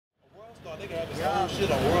They can have this whole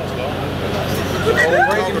shit on World Star.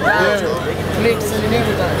 Mixing and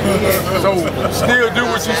everything. So, still do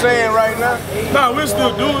what you're saying right now? Nah, we'll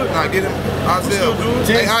still do it. Nah, get him. Isaiah.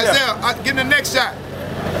 Hey, Isaiah, get him the next shot.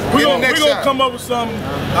 We gonna come up with something.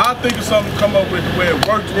 I think of something to come up with where it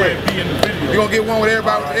works, where it be in the video. You gonna get one with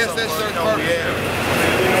everybody with the SS shirt first?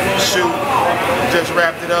 Shoot. Just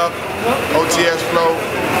wrapped it up. OTS flow.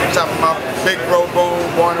 Top of my big bro boom,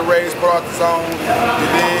 born and raised, brought the zone. You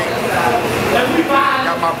dig?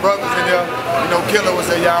 Got my brothers in here. You know, Killer was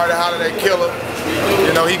here. Y'all already hollered at Killer.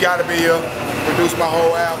 You know, he gotta be here. Produced my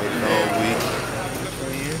whole album.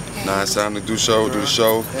 Now it's time to do the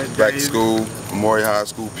show. Back to school, Memorial High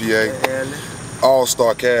School, PA.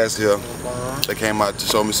 All-star cast here. They came out to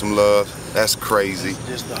show me some love. That's crazy.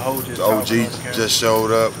 The OG just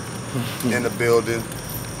showed up in the building.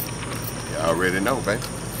 You already know, baby.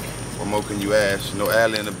 What more can you ask? You know,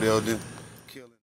 Allie in the building.